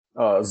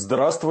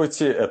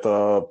Здравствуйте,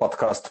 это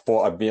подкаст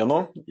по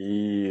обмену.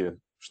 И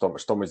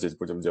что мы здесь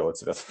будем делать,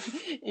 Свет?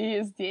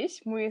 И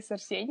здесь мы с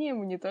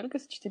Арсением, не только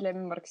с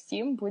учителями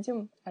Маркстим,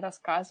 будем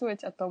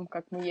рассказывать о том,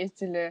 как мы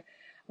ездили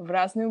в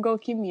разные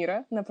уголки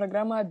мира на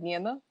программы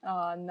обмена,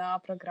 на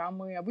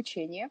программы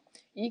обучения,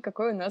 и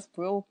какой у нас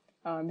был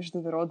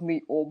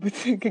международный опыт,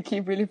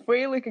 какие были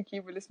фейлы, какие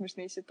были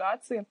смешные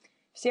ситуации.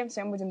 Всем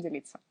будем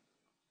делиться.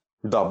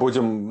 Да,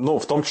 будем,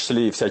 в том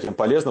числе и всяким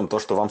полезным, то,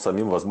 что вам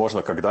самим,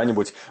 возможно,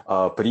 когда-нибудь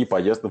в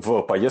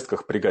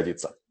поездках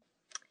пригодится.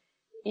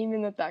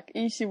 Именно так.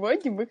 И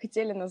сегодня мы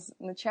хотели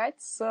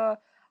начать с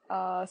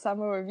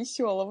самого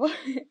веселого,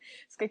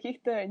 с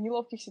каких-то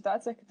неловких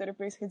ситуаций, которые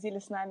происходили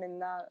с нами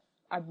на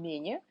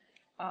обмене,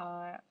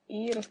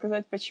 и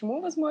рассказать,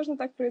 почему, возможно,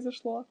 так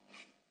произошло.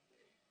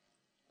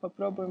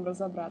 Попробуем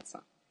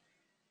разобраться.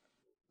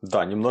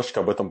 Да,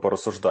 немножечко об этом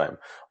порассуждаем.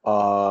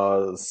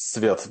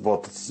 Свет,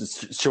 вот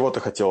с чего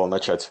ты хотела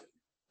начать?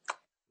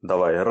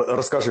 Давай,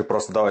 расскажи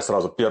просто, давай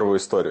сразу первую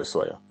историю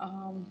свою.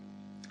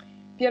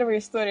 Первая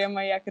история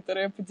моя,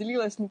 которая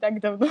поделилась не так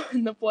давно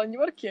на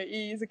планерке,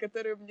 и за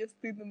которую мне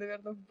стыдно,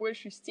 наверное, в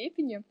большей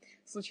степени,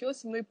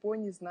 случилась со мной по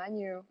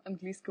незнанию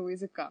английского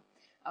языка.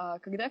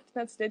 Когда в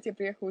 15 лет я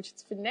приехала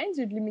учиться в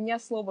Финляндию, для меня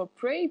слово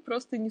pray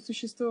просто не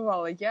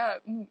существовало.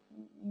 Я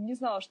не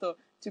знала, что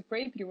to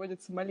pray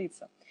переводится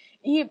молиться.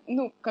 И,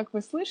 как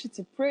вы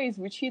слышите, pray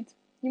звучит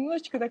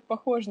немножечко так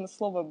похоже на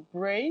слово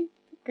bray,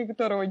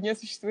 которого не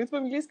существует в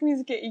английском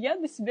языке, и я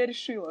для себя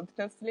решила,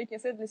 15-летняя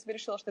Света для себя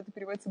решила, что это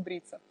переводится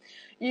бриться.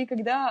 И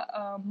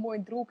когда мой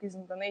друг из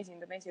Индонезии,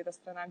 Индонезия — это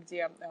страна,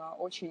 где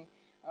очень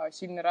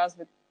сильно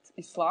развит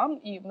ислам,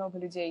 и много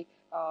людей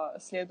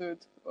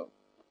следуют,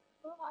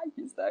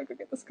 не знаю, как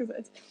это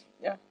сказать.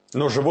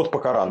 Живут по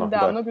Корану.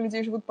 Да, много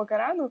людей живут по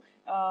Корану.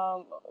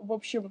 В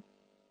общем,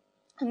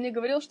 он мне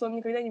говорил, что он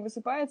никогда не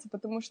высыпается,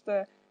 потому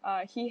что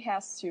he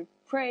has to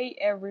pray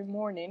every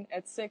morning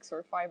at 6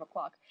 or 5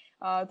 o'clock.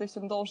 То есть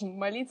он должен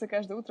молиться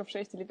каждое утро в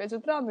 6 или 5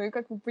 утра. Ну и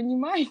как вы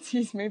понимаете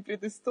из моей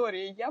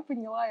предыстории, я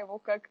поняла его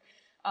как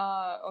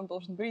он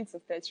должен бриться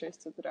в 5-6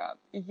 утра.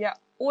 И я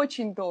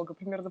очень долго,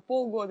 примерно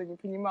полгода, не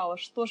понимала,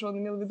 что же он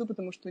имел в виду,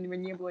 потому что у него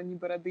не было ни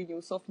бороды, ни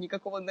усов,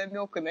 никакого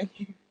намека на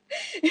них.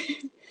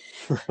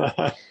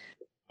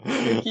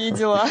 Какие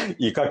дела?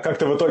 И как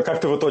ты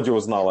в итоге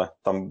узнала?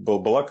 Там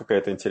была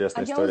какая-то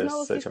интересная история с этим? Я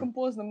узнала слишком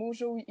поздно.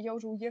 Я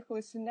уже уехала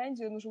из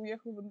Финляндии, он уже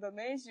уехал в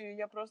Индонезию.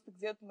 Я просто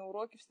где-то на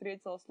уроке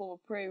встретила слово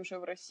pray уже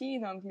в России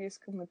на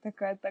английском. И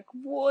такая, так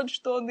вот,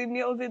 что он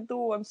имел в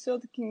виду. Он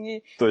все-таки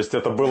не... То есть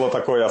это было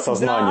такое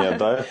осознание,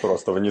 да?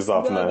 Просто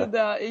внезапное?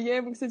 Да. И я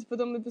ему, кстати,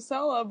 потом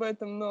написала об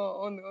этом, но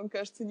он,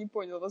 кажется, не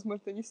понял.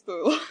 Возможно, не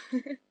стоило.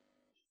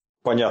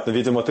 Понятно.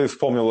 Видимо, ты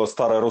вспомнила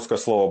старое русское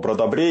слово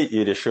 «бродобрей»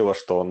 и решила,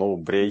 что,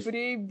 брей.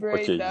 Брей,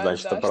 Окей, да,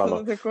 значит, это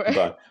что-то такое.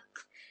 Да.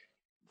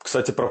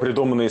 Кстати, про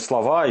придуманные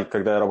слова, и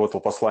когда я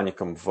работал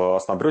посланником в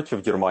Оснабрюке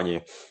в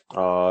Германии,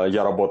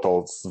 я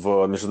работал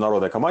в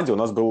международной команде, у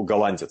нас был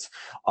голландец.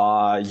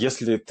 А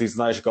если ты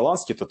знаешь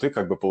голландский, то ты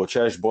как бы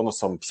получаешь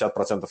бонусом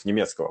 50%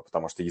 немецкого,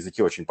 потому что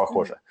языки очень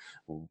похожи.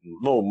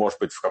 Может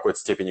быть, в какой-то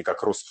степени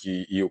как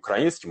русский и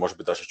украинский, может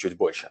быть, даже чуть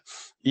больше.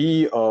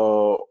 И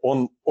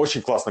он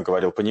очень классно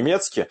говорил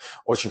по-немецки,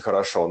 очень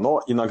хорошо,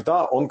 но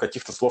иногда он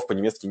каких-то слов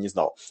по-немецки не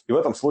знал. И в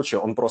этом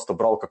случае он просто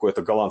брал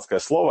какое-то голландское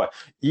слово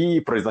и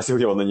произносил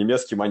его на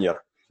немецкий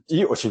манер.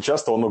 И очень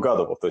часто он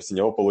угадывал, то есть у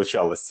него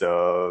получалось,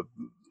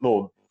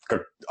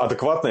 как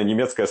адекватное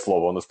немецкое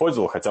слово он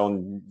использовал, хотя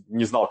он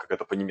не знал, как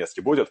это по-немецки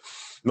будет.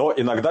 Но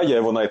иногда я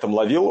его на этом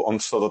ловил, он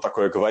что-то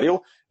такое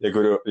говорил, я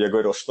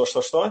говорил, что?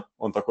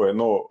 Он такой,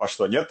 а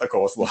что, нет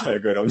такого слова? Я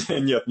говорил,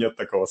 нет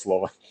такого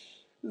слова.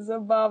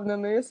 Забавно,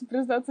 но если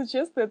признаться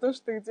честно, я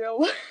тоже так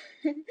делала.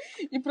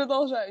 И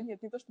продолжаю.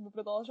 Нет, не то чтобы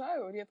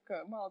продолжаю,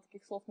 мало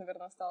таких слов,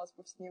 наверное, осталось в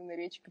повседневной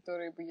речи,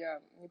 которые бы я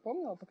не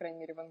помнила, по крайней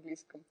мере, в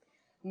английском.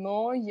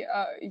 Но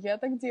я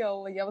так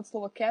делала. Я вот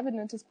слово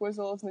cabinet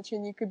использовала в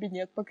значении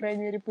кабинет, по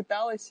крайней мере,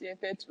 пыталась, и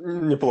опять...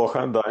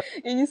 Неплохо, да.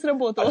 И не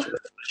сработало.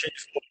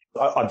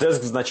 А desk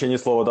в значении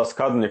слова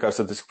доска, мне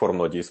кажется, до сих пор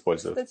многие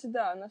используют. Кстати,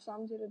 да, на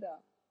самом деле, да.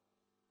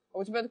 А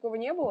у тебя такого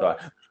не было?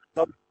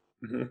 Да.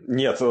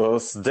 Нет,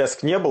 с desk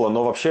не было,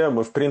 но вообще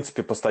мы, в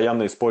принципе,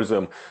 постоянно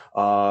используем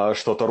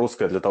что-то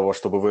русское для того,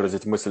 чтобы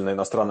выразить мысль на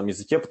иностранном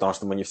языке, потому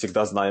что мы не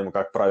всегда знаем,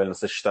 как правильно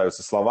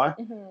сочетаются слова,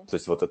 то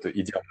есть вот эту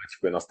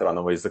идиоматику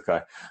иностранного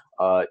языка.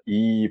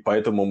 И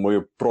поэтому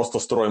мы просто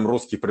строим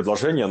русские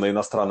предложения на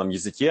иностранном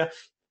языке,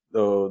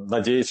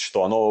 надеясь,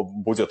 что оно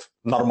будет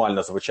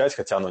нормально звучать,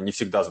 хотя оно не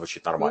всегда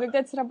звучит нормально.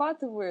 Иногда это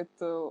срабатывает.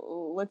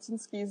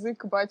 Латинский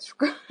язык,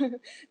 батюшка,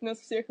 нас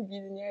всех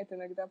объединяет.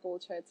 Иногда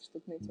получается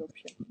что-то найти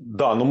общее.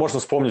 Да, можно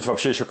вспомнить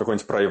вообще еще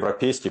какой-нибудь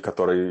проевропейский,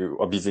 который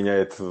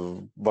объединяет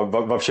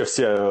вообще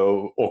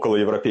все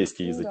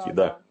околоевропейские языки,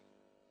 да.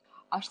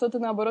 А что-то,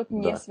 наоборот,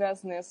 не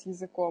связанное с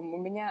языком. У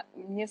меня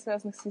не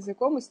связанных с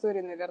языком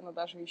историй, наверное,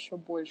 даже еще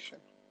больше.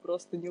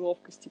 Просто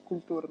неловкости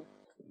культурных.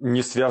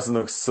 Не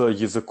связанных с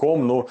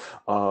языком,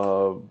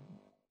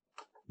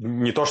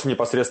 Не то, что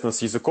непосредственно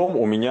с языком.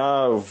 У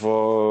меня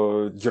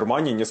в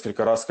Германии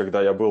несколько раз,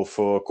 когда я был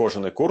в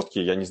кожаной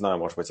куртке, я не знаю,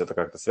 может быть, это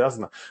как-то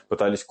связано,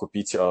 пытались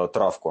купить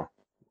травку,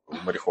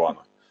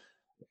 марихуану.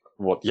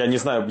 Вот. Я не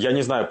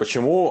знаю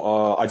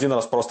почему. Один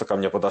раз просто ко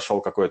мне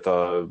подошел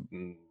какой-то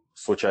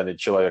случайный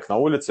человек на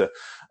улице,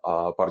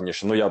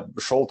 парниша. Ну, я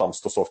шел там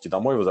с тусовки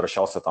домой,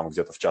 возвращался там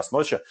где-то в час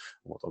ночи.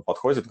 Вот он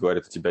подходит,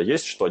 говорит, у тебя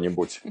есть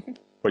что-нибудь?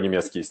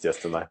 По-немецки,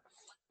 естественно.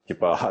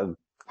 Типа,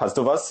 hast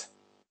du was?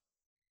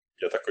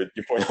 Я такой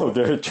не понял,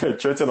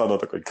 что тебе надо?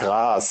 Такой,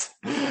 крас.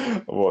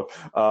 Вот.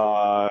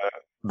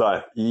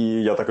 Да, и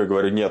я такой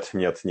говорю, нет,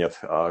 нет, нет.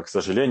 К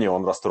сожалению,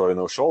 он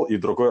расстроенно ушел. И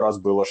другой раз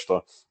было,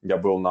 что я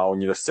был на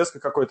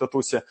университетской какой-то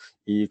тусе,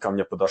 и ко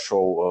мне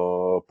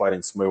подошел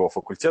парень с моего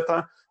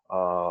факультета.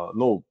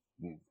 Ну,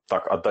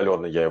 так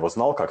отдаленно я его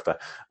знал как-то.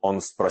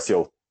 Он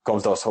спросил,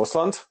 kommst du aus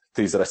Russland?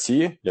 Ты из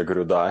России? Я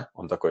говорю, да.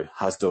 Он такой,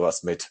 hast du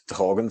was mit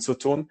Drogen zu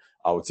tun?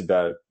 А у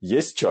тебя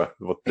есть что?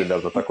 Вот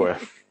примерно такое.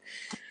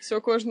 Все,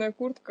 кожаная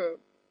куртка,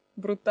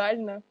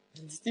 брутально,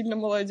 стильно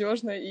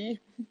молодежно и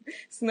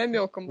с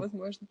намеком,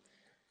 возможно.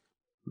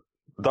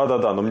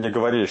 Да-да-да, но мне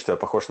говорили, что я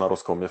похож на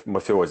русского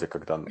мафиози,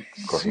 когда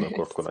кожаную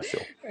куртку носил.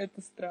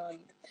 Это странно.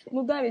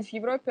 Ну да, ведь в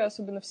Европе,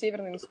 особенно в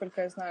Северной,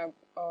 насколько я знаю,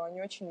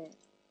 не очень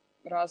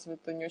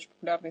развито, не очень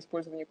популярно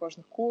использование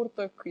кожаных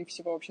курток и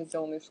всего вообще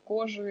сделано из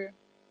кожи,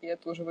 и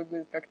это уже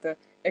выглядит как-то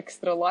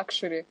экстра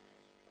лакшери,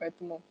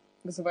 поэтому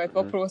вызывает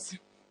вопросы.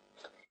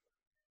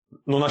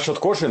 Ну, насчет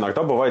кожи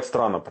иногда бывает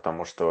странно,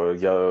 потому что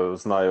я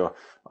знаю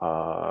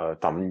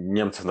там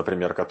немцев,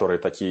 например, которые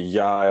такие,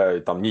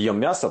 я там не ем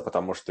мясо,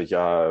 потому что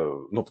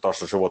потому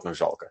что животных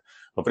жалко.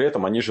 Но при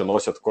этом они же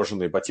носят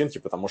кожаные ботинки,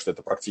 потому что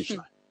это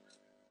практично.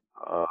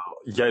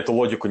 Я эту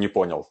логику не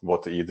понял,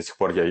 вот, и до сих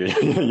пор я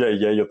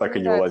ее так и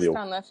не уловил. Да,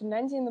 это странно. А в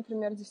Финляндии,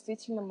 например,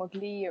 действительно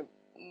могли...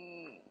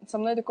 Со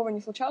мной такого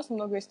не случалось, но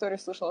много историй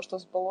слышала, что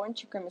с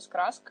баллончиками, с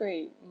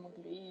краской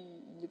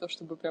могли не то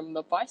чтобы прям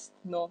напасть,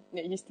 но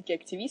есть такие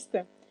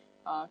активисты,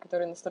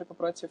 которые настолько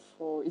против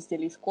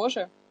изделий из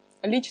кожи.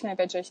 Лично,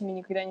 опять же, я с ними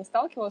никогда не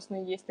сталкивалась, но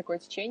есть такое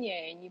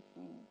течение, и они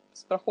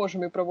с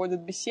прохожими проводят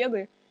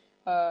беседы.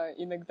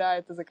 Иногда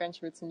это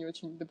заканчивается не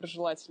очень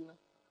доброжелательно.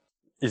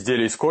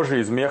 Изделия из кожи,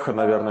 из меха,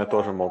 наверное,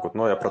 тоже могут,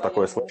 но я про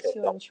такое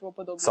слышал. Ничего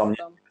подобного Сам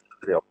там. не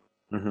смотрел.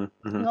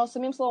 Но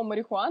самим словом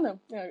марихуана,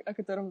 о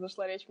котором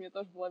зашла речь, у меня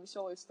тоже была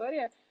веселая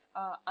история.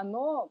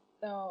 Оно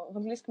в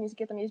английском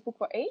языке там есть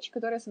буква H,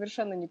 которая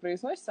совершенно не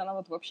произносится, она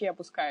вот вообще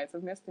опускается.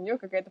 Вместо нее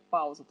какая-то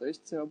пауза, то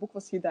есть буква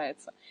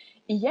съедается.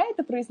 И я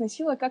это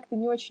произносила как-то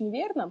не очень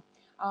верно.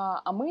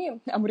 Мы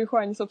о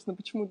марихуане, собственно,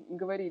 почему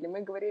говорили?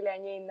 Мы говорили о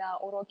ней на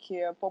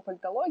уроке по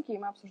политологии, и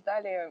мы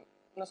обсуждали,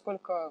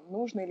 насколько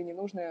нужно или не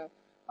нужно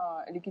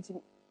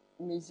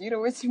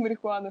легитимизировать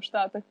марихуану в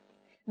Штатах.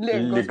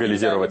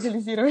 Легализировать.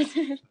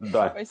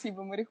 Да.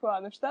 Спасибо,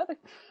 марихуану в Штатах.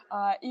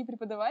 И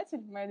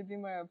преподаватель, моя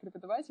любимая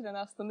преподаватель,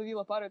 она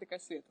остановила пару и такая,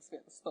 Света,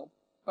 стоп,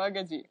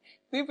 погоди.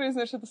 Ты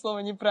произносишь это слово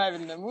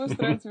неправильно. Мы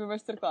устроим тебе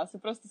мастер-класс. И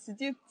просто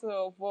сидит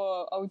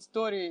в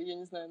аудитории, я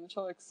не знаю,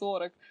 человек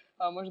 40,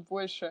 может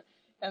больше.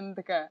 И она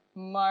такая,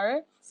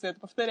 Маре, Света,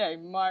 повторяй,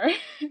 Маре.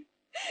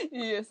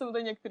 И со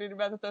мной некоторые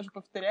ребята тоже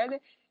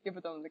повторяли. И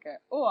потом она такая,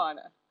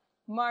 Оана,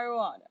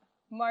 Маруана.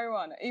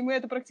 Marijuana. И мы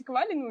это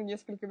практиковали,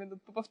 несколько минут,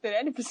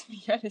 повторяли,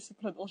 посмеялись и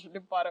продолжили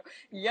пару.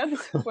 И я до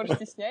сих пор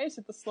стесняюсь,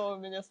 это слово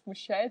меня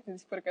смущает, и до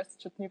сих пор, кажется,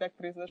 что-то не так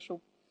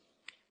произношу.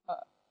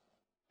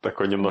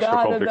 Такой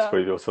немножко комплекс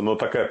появился. Ну,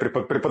 такая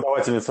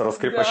преподавательница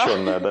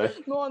раскрепощенная, да?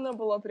 Ну, она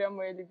была прям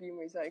моя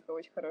любимая зайка,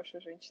 очень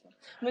хорошая женщина.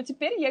 Но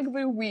теперь я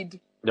говорю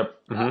weed.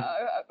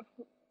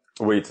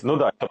 Weed, ну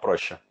да, это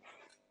проще.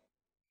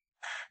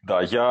 Да,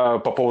 я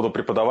по поводу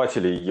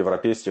преподавателей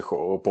европейских,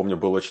 помню,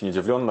 был очень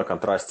удивлен на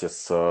контрасте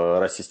с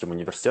Российским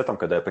университетом,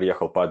 когда я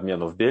приехал по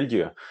обмену в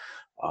Бельгию.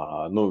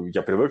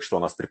 Я привык, что у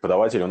нас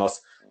преподаватели, у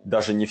нас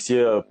даже не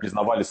все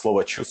признавали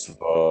слово «чувств»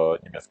 в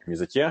немецком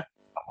языке,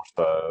 потому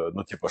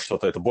что,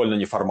 что-то это больно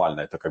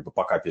неформально, это как бы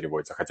пока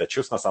переводится. Хотя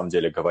 «чувств» на самом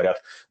деле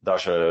говорят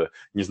даже,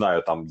 не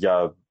знаю, там,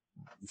 я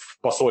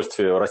в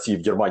посольстве России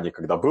в Германии,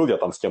 когда был, я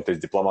там с кем-то из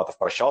дипломатов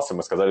прощался,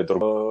 мы сказали друг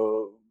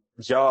другу.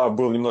 Я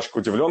был немножко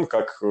удивлен,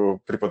 как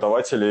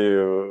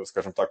преподаватели,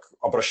 скажем так,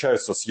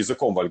 обращаются с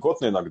языком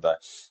вольготно иногда.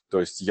 То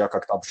есть я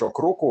как-то обжег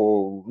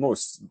руку,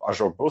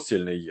 ожог был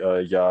сильный,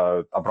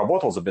 я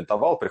обработал,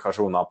 забинтовал,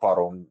 прихожу на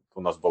пару,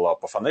 у нас была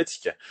по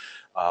фонетике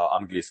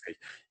английской,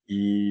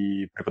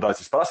 и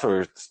преподаватель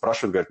спрашивает,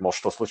 говорит, мол,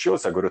 что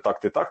случилось? Я говорю,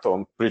 так-то и так-то,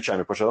 он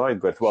плечами пожимает,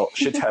 говорит, well,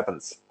 shit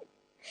happens.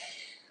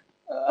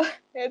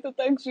 Это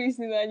так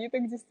жизненно, они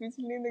так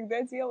действительно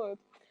иногда делают.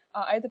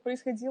 А это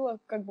происходило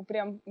как бы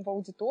прям в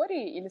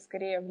аудитории или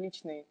скорее в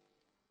личной?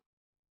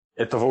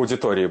 Это в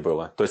аудитории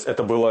было. То есть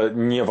это было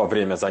не во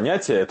время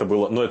занятия, это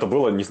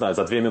было, не знаю,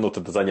 за 2 минуты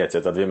до занятия,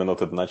 за 2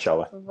 минуты до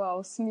начала.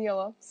 Вау,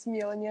 смело,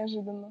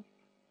 неожиданно.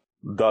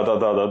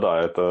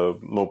 Да, это,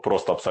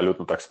 просто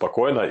абсолютно так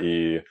спокойно,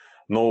 и,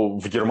 Ну,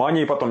 в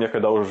Германии потом, я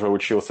когда уже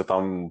учился,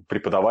 там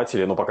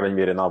преподаватели, ну, по крайней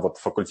мере, на вот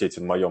факультете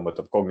моем,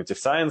 это Cognitive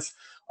Science,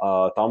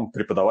 там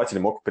преподаватель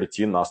мог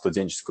прийти на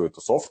студенческую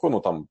тусовку,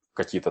 ну, там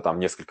какие-то там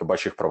несколько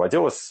больших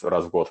проводилось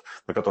раз в год,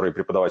 на которые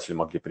преподаватели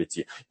могли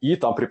прийти. И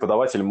там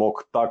преподаватель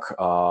мог так,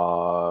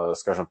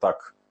 скажем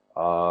так,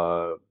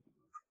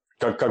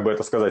 как бы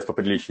это сказать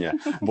поприличнее,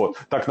 вот,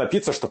 так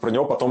напиться, что про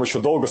него потом еще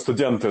долго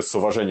студенты с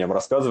уважением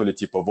рассказывали,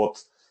 типа, вот,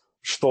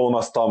 что у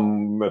нас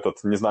там,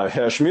 не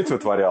знаю, Шмидт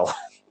вытворял.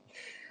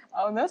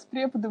 А у нас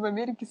преподы в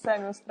Америке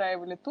сами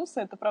устраивали тусы.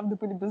 Это, правда,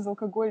 были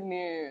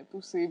безалкогольные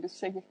тусы, без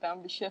всяких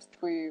там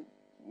веществ и,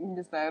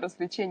 не знаю,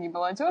 развлечений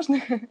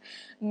молодежных,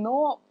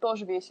 но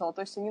тоже весело.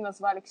 То есть они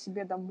назвали к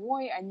себе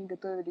домой, они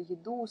готовили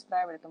еду,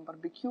 устраивали там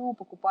барбекю,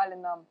 покупали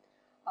нам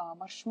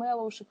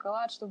маршмеллоу,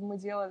 шоколад, чтобы мы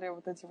делали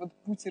вот эти вот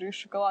бутеры из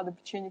шоколада,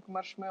 печенье по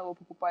маршмеллоу,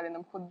 покупали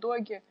нам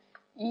хот-доги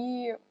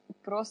и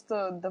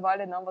просто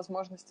давали нам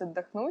возможность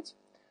отдохнуть.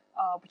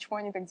 Почему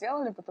они так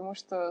делали? Потому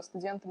что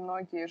студенты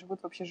многие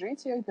живут в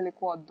общежитиях,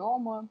 далеко от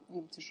дома,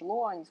 им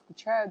тяжело, они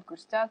скучают,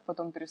 грустят,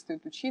 потом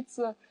перестают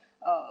учиться,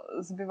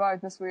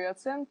 забивают на свои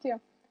оценки,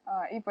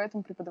 и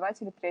поэтому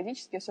преподаватели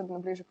периодически, особенно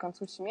ближе к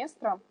концу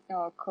семестра,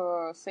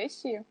 к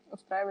сессии,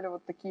 устраивали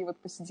вот такие вот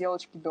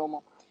посиделочки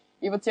дома.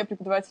 И вот те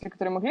преподаватели,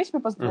 которые могли себе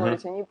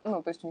позволить, они,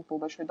 ну, то есть у них был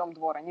большой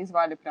дом-двор, они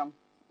звали прям,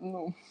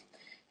 ну,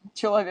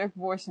 человек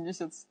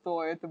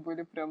 80-100, это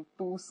были прям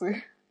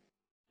тусы.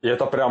 И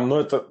это прям, ну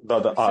это,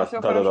 да-да,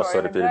 да-да-да,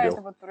 сори, иногда перебил.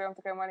 это вот прям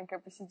такая маленькая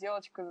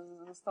посиделочка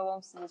за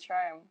столом за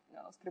чаем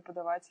с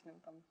преподавателем,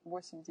 там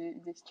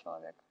 8-10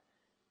 человек.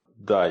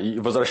 Да, и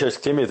возвращаясь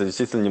к теме, это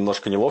действительно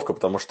немножко неловко,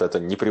 потому что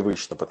это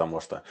непривычно, потому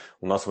что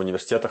у нас в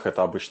университетах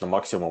это обычно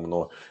максимум,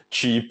 но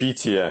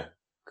чаепитие,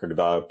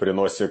 когда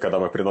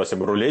мы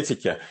приносим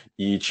рулетики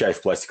и чай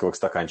в пластиковых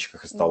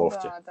стаканчиках из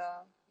столовки.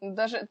 Ну,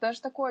 да. Даже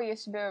такое я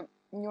себе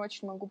не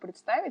очень могу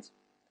представить.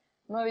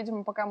 Но,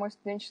 видимо, пока мой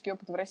студенческий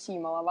опыт в России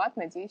маловат,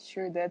 надеюсь,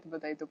 еще и до этого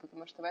дойду,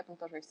 потому что в этом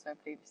тоже есть своя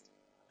прелесть.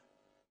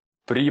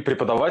 При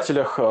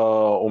преподавателях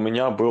у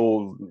меня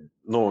был,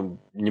 ну,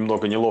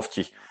 немного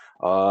неловкий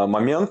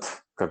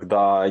момент,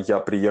 когда я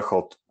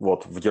приехал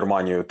вот в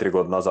Германию 3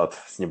 года назад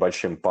с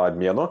небольшим по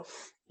обмену,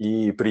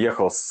 и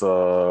приехал с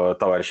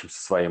товарищем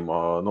со своим,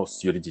 ну,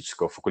 с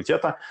юридического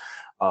факультета.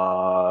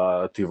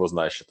 Ты его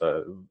знаешь,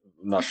 это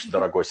наш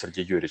дорогой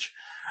Сергей Юрьевич.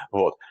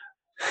 Вот.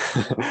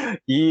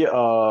 И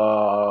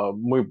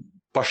мы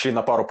пошли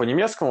на пару по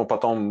немецкому,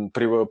 потом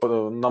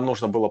нам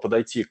нужно было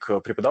подойти к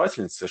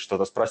преподавательнице,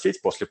 что-то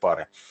спросить после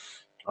пары.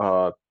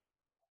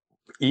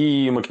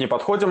 И мы к ней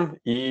подходим,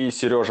 и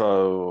Сережа,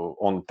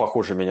 он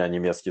похуже меня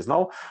немецкий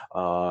знал,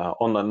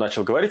 он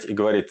начал говорить и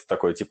говорит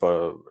такое,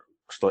 типа,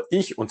 что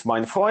ich und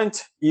mein Freund,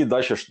 и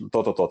дальше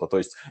то-то, то-то. То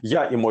есть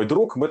я и мой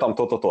друг, мы там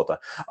то-то, то-то.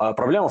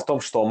 Проблема в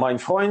том, что mein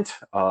Freund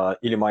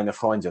или meine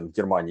Freundin в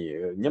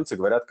Германии немцы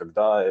говорят,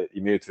 когда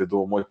имеют в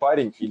виду мой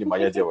парень или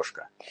моя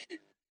девушка.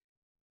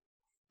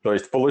 То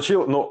есть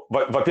получил, ну,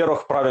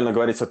 во-первых, правильно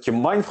говорить все-таки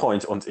mein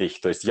Freund und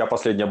ich, то есть я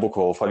последняя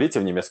буква в алфавите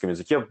в немецком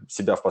языке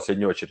себя в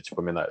последнюю очередь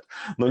упоминают.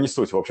 Но не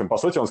суть. В общем, по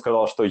сути, он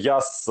сказал, что я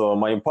с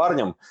моим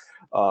парнем,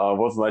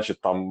 вот, значит,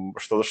 там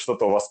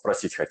что-то у вас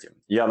спросить хотим.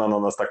 И она на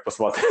нас так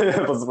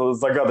посмотрела,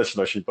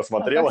 загадочно очень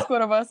посмотрела. А как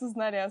скоро вы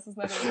осознали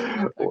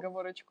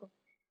оговорочку?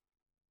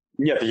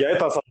 Нет, я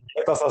это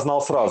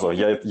осознал сразу,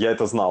 я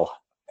это знал.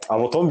 А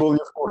вот он был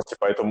не в курсе,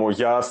 поэтому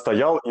я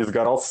стоял и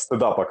сгорал со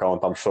стыда, пока он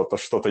там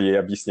что-то ей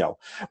объяснял.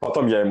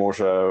 Потом я ему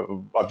уже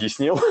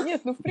объяснил.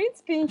 Нет, ну в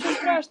принципе ничего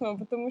страшного,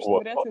 потому что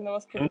вряд ли на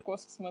вас кто-то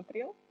косо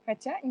смотрел.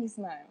 Хотя, не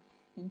знаю,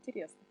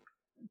 интересно.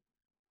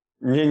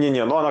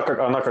 Не-не-не, ну она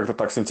как-то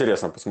так с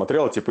интересом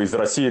посмотрела, типа из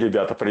России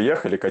ребята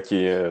приехали,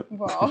 какие...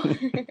 Вау.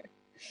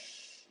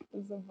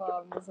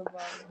 Забавно.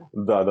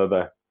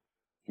 Да.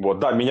 Вот,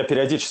 да, меня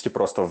периодически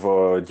просто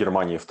в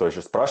Германии в той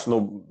же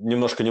спрашивают, ну,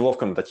 немножко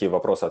неловко на такие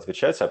вопросы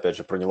отвечать, опять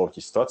же, про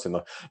неловкие ситуации,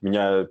 но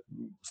меня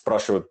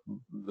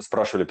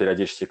спрашивали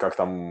периодически, как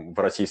там в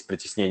России с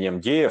притеснением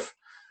геев,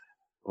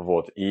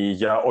 вот, и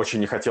я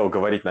очень не хотел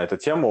говорить на эту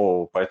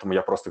тему, поэтому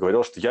я просто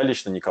говорил, что я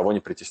лично никого не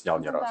притеснял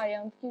ни разу. Да,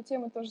 я на такие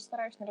темы тоже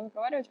стараюсь не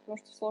разговаривать, потому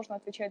что сложно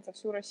отвечать за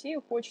всю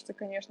Россию, хочется,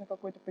 конечно,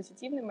 какой-то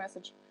позитивный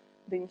месседж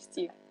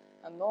донести,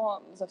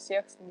 но за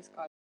всех не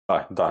скажешь.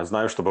 Да,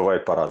 знаю, что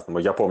бывает по-разному.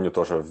 Я помню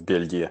тоже в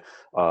Бельгии,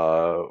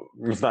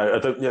 не знаю,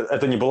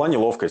 это не была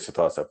неловкая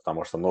ситуация,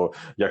 потому что, ну,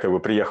 я как бы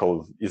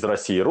приехал из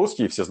России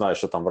русский, и все знают,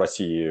 что там в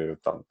России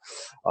там,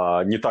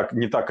 не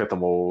так к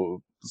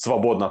этому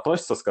свободно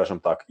относятся, скажем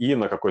так, и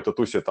на какой-то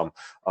тусе там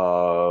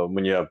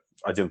мне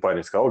один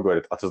парень сказал,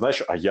 говорит, а ты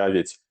знаешь, а я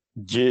ведь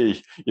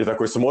гей, и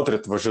такой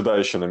смотрит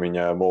выжидающе на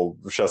меня, мол,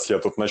 сейчас я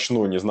тут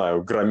начну, не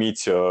знаю,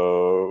 громить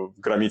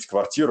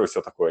квартиру и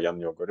все такое. Я на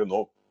него говорю,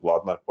 ну,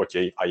 ладно,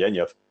 окей, а я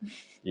нет.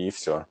 И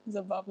все.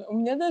 Забавно.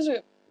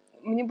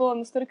 Мне было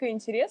настолько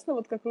интересно,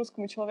 вот как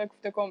русскому человеку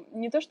в таком,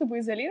 не то чтобы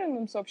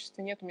изолированном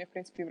сообществе, нет, у меня, в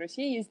принципе, и в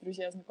России есть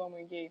друзья,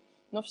 знакомые геи,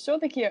 но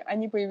все-таки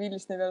они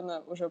появились,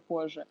 наверное, уже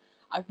позже.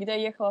 А когда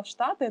я ехала в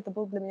Штаты, это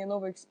был для меня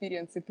новый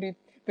экспириенс, и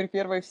при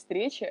первой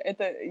встрече,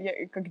 это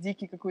я как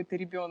дикий какой-то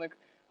ребенок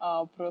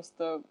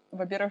Просто,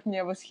 во-первых,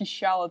 меня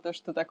восхищало то,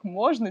 что так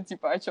можно,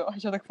 типа, а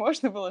что так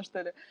можно было,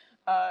 что ли?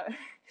 А,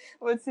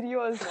 вот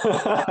серьезно,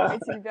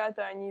 эти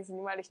ребята, они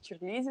занимались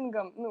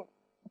чирлидингом, ну,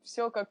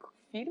 все как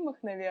в фильмах,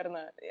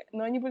 наверное,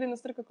 но они были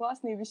настолько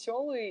классные и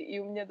веселые, и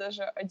у меня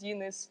даже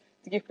один из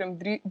таких прям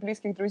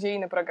близких друзей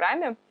на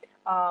программе,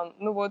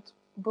 ну вот,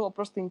 было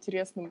просто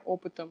интересным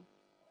опытом.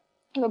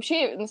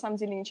 Вообще, на самом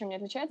деле, ничем не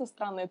отличается,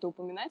 странно это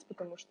упоминать,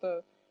 потому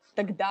что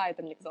тогда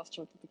это мне казалось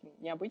чем-то таким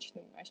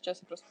необычным, а сейчас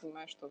я просто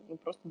понимаю, что ну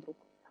просто друг.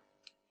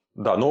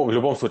 Да, ну в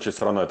любом случае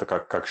все равно это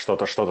как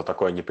что-то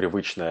такое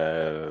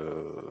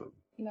непривычное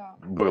Да.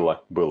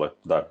 было,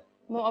 да.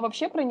 Ну, а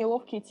вообще про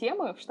неловкие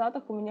темы. В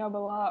Штатах у меня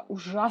была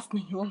ужасно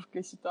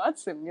неловкая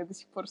ситуация. Мне до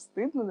сих пор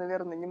стыдно,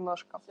 наверное,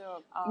 немножко.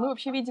 Мы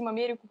вообще видим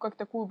Америку как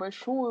такую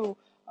большую,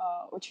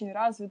 очень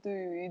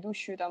развитую,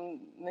 идущую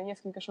там на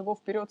несколько шагов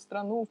вперед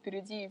страну,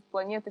 впереди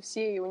планеты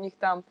всей. И у них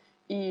там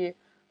и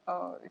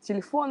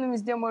телефоном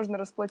везде можно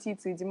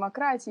расплатиться, и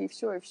демократия, и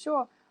все,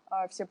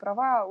 все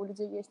права у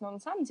людей есть. Но на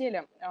самом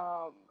деле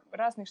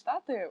разные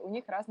штаты, у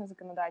них разное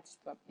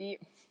законодательство. И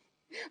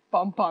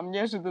пам-пам,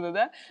 неожиданно,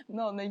 да?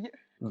 Но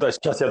Да,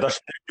 сейчас я даже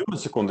перебью на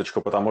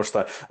секундочку, потому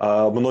что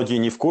многие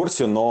не в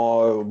курсе,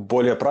 но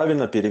более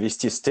правильно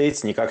перевести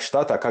states не как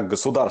штат, а как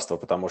государство,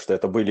 потому что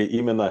это были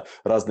именно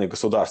разные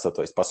государства.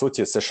 То есть, по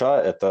сути,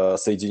 США – это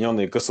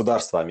Соединенные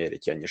Государства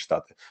Америки, а не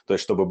штаты. То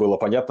есть, чтобы было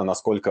понятно,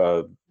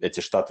 насколько эти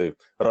штаты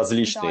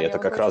различные, да, это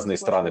я как вот разные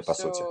очень страны, по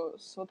соглашусь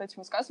сути. с вот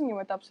этим высказыванием,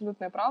 это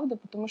абсолютная правда,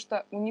 потому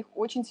что у них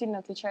очень сильно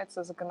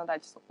отличается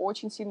законодательство,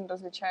 очень сильно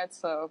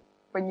различается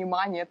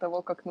понимание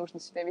того, как нужно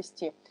себя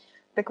вести.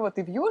 Так вот,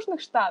 и в Южных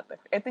Штатах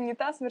это не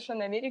та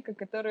совершенно Америка, о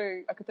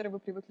которой вы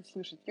привыкли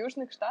слышать. В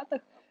Южных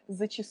Штатах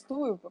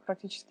зачастую,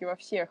 практически во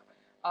всех,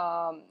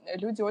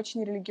 люди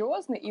очень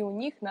религиозны, и у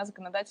них на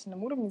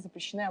законодательном уровне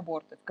запрещены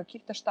аборты. В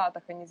каких-то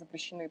штатах они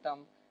запрещены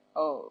там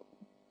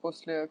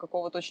после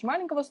какого-то очень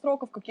маленького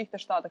срока, в каких-то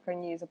штатах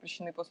они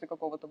запрещены после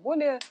какого-то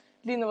более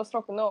длинного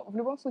срока, но в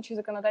любом случае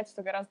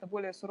законодательство гораздо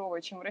более суровое,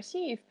 чем в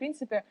России, и, в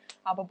принципе,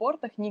 об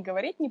абортах ни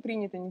говорить не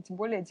принято, ни тем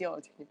более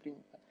делать их не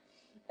принято.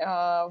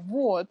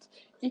 Вот.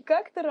 И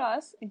как-то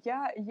раз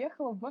я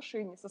ехала в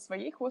машине со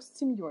своей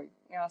хост-семьей.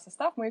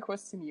 Состав моей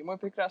хост-семьи. Мой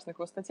прекрасный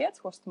хост-отец,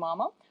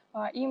 хост-мама,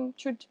 им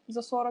чуть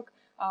за 40,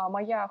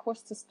 моя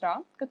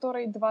хост-сестра,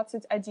 которой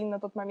 21 на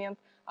тот момент,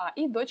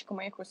 и дочка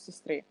моей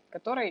хост-сестры,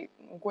 которой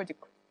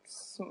годик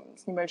с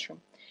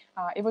небольшим.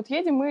 И вот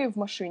едем мы в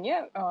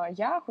машине,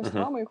 я,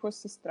 хост-мама и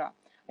хост-сестра.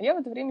 А я в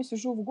это время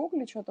сижу в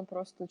Гугле, что-то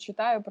просто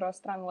читаю про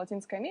страны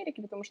Латинской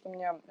Америки, потому что у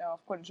меня в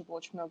колледже было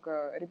очень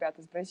много ребят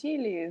из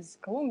Бразилии, из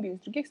Колумбии, из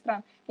других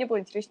стран. Мне было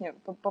интереснее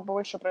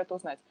побольше про это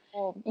узнать.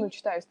 Ну,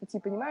 читаю статьи,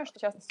 понимаю, что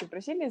в частности в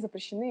Бразилии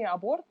запрещены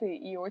аборты,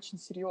 и очень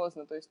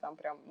серьезно, то есть там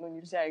прям, ну,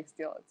 нельзя их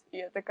сделать. И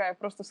я такая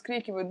просто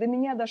вскрикиваю, до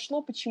меня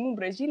дошло, почему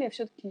Бразилия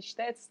все-таки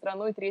считается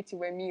страной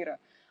третьего мира.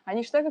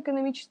 Они же так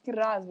экономически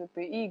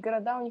развиты, и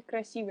города у них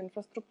красивые,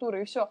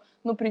 инфраструктура, и все.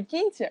 Но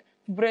прикиньте,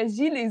 в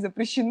Бразилии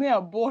запрещены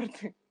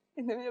аборты.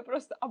 И на меня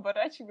просто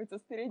оборачивается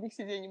с передних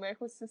сидений моя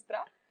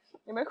хост-сестра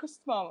и моя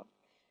хост-мама.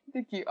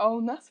 Такие, а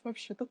у нас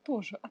вообще-то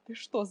тоже. А ты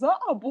что, за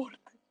аборты?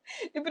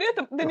 И при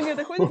этом до меня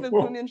доходит в этот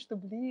момент, что,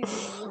 блин,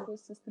 у моей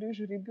хост-сестры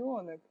же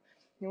ребенок.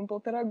 Ему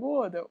 1,5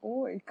 года.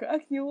 Ой,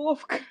 как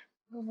неловко.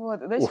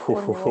 Вот, до сих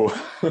пор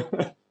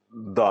неловко.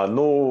 Да,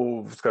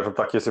 ну, скажем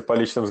так, если по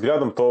личным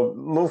взглядам, то,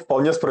 ну,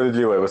 вполне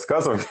справедливое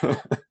высказывание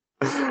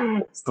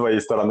с твоей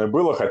стороны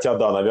было, хотя,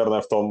 да, наверное,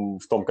 в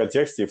том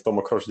контексте и в том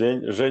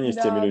окружении с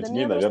теми Да, людьми,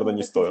 меня просто наверное, не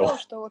не так стоило.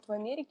 хотелось, что вот в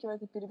Америке, в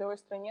этой передовой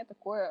стране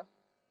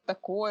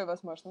такое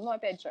возможно. Но,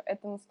 опять же,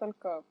 это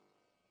настолько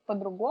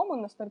по-другому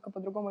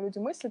люди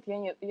мыслят,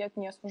 я это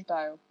не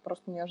осуждаю,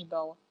 просто не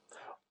ожидала.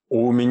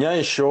 У меня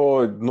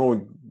еще,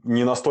 ну,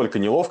 не настолько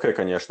неловкое,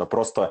 конечно,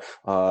 просто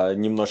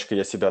немножечко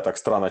я себя так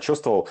странно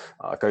чувствовал.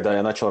 Когда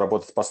я начал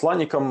работать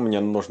посланником,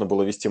 мне нужно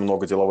было вести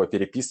много деловой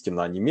переписки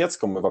на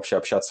немецком и вообще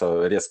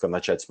общаться, резко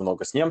начать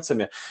много с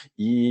немцами.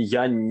 И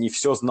я не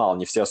все знал,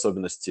 не все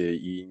особенности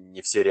и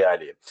не все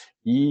реалии.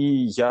 И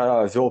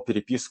я вел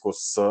переписку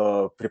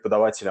с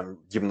преподавателем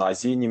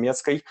гимназии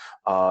немецкой,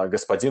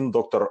 господин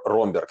доктор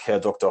Ромберг,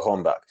 доктор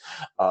Ромберг.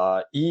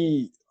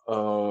 И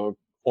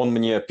он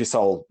мне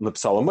написал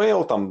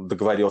имейл, там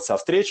договорился о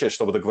встрече,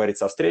 чтобы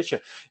договориться о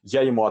встрече,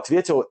 я ему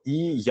ответил, и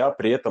я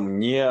при этом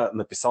не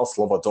написал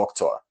слово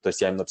 «доктор». То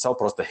есть я ему написал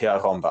просто «Herr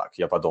Romberg».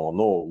 Я подумал,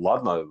 ну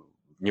ладно,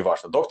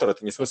 неважно. Доктор –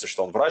 это не в смысле,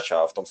 что он врач,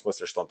 а в том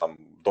смысле, что он там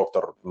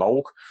доктор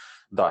наук,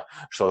 да,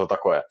 что-то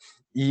такое.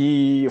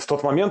 И в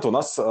тот момент у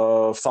нас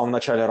в самом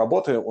начале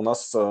работы у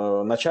нас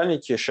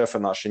начальники, шефы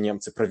наши,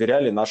 немцы,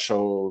 проверяли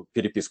нашу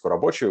переписку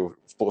рабочую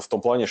в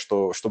том плане,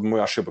 что чтобы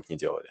мы ошибок не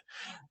делали.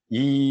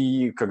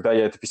 И когда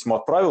я это письмо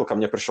отправил, ко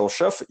мне пришел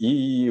шеф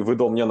и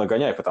выдал мне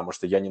нагоняй, потому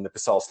что я не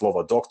написал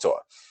слово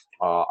 «доктор».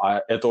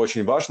 А это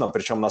очень важно,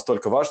 причем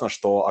настолько важно,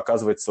 что,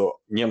 оказывается,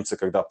 немцы,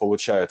 когда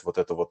получают вот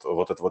эту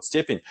вот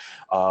степень,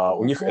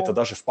 у них это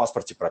даже в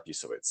паспорте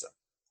прописывается.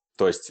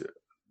 То есть,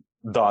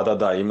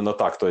 да, именно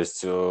так. То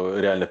есть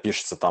реально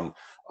пишется там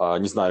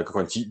не знаю,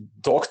 какой-нибудь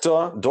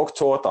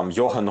доктор, там,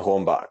 Йохан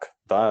Ромбак,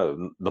 да,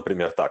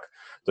 например, так.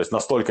 То есть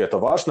настолько это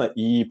важно.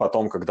 И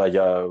потом, когда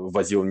я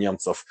возил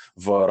немцев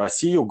в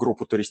Россию,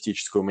 группу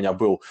туристическую, у меня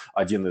был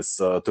один из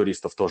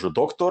туристов тоже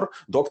доктор,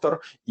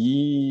 и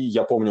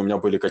я помню, у меня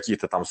были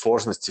какие-то там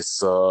сложности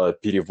с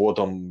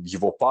переводом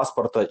его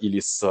паспорта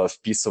или с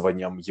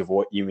вписыванием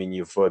его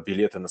имени в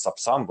билеты на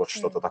Сапсан, вот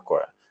что-то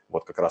такое.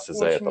 Вот как раз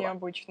из-за Очень этого.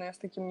 необычно, я с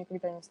таким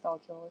никогда не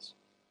сталкивалась.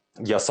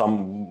 Я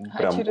сам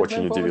прям Очередной очень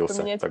повод удивился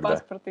поменять тогда.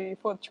 паспорт и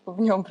фоточку в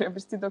нем,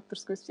 приобрести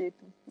докторскую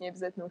степень. Не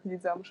обязательно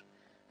выходить замуж.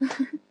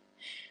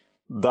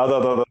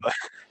 Да.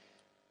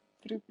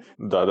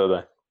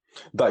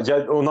 Да,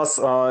 у нас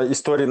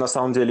историй на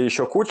самом деле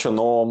еще куча,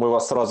 но мы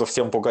вас сразу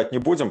всем пугать не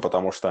будем,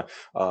 потому что,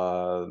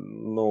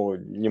 ну,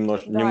 Да, и мы,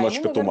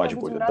 немножечко too наверное, much будем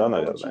будет, да,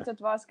 рады получить наверное?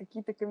 от вас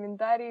какие-то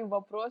комментарии,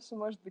 вопросы,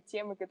 может быть,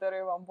 темы,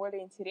 которые вам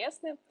более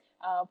интересны.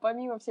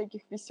 Помимо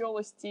всяких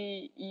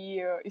веселостей и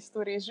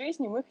историй из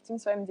жизни, мы хотим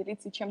с вами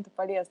делиться чем-то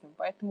полезным.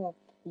 Поэтому,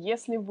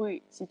 если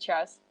вы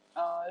сейчас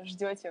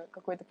ждете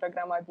какой-то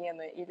программы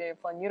обмена или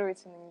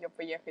планируете на нее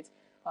поехать,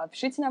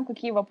 пишите нам,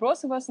 какие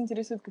вопросы вас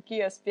интересуют,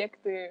 какие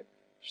аспекты,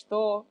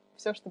 все,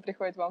 что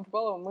приходит вам в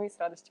голову, мы с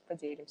радостью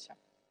поделимся.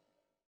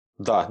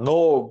 Да,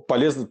 но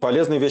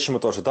полезные вещи мы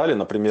тоже дали,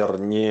 например,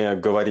 не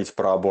говорить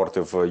про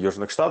аборты в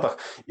Южных Штатах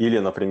или,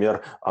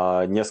 например,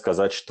 не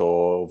сказать,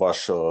 что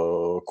ваш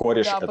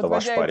кореш– Да, это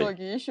ваш подводя парень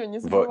итоги, еще не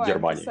в забываем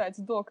Германии.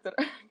 писать доктор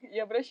и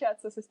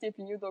обращаться со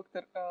степенью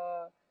доктор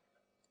к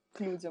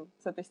людям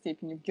с этой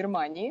степенью в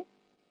Германии.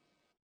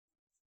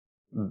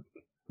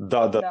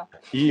 Да. Да.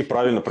 И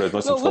правильно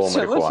произносим Но слово лучше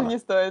марихуана. не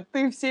стоит.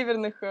 Ты в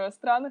северных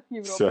странах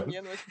Европы Все,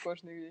 не носишь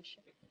кожаные вещи.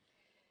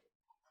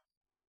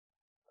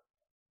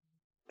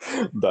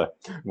 да.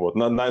 Вот,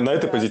 на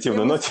этой Да,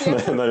 позитивной всем ноте,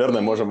 успехов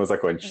наверное, и можем и до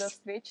закончить.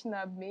 встречи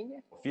на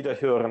обмене.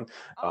 Wiederhören.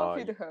 Auf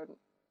Wiederhören.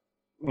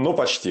 Ну,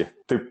 почти.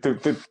 Ты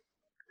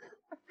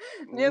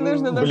Мне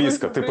нужно на курсе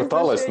близко. Ты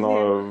пыталась,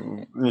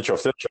 произношения. но ничего,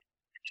 все.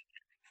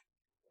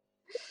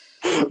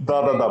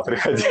 Да, Окей,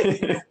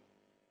 приходи.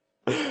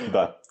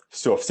 Да.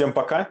 Все, всем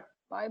пока.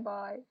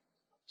 Bye-bye.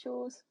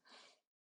 Tschüss.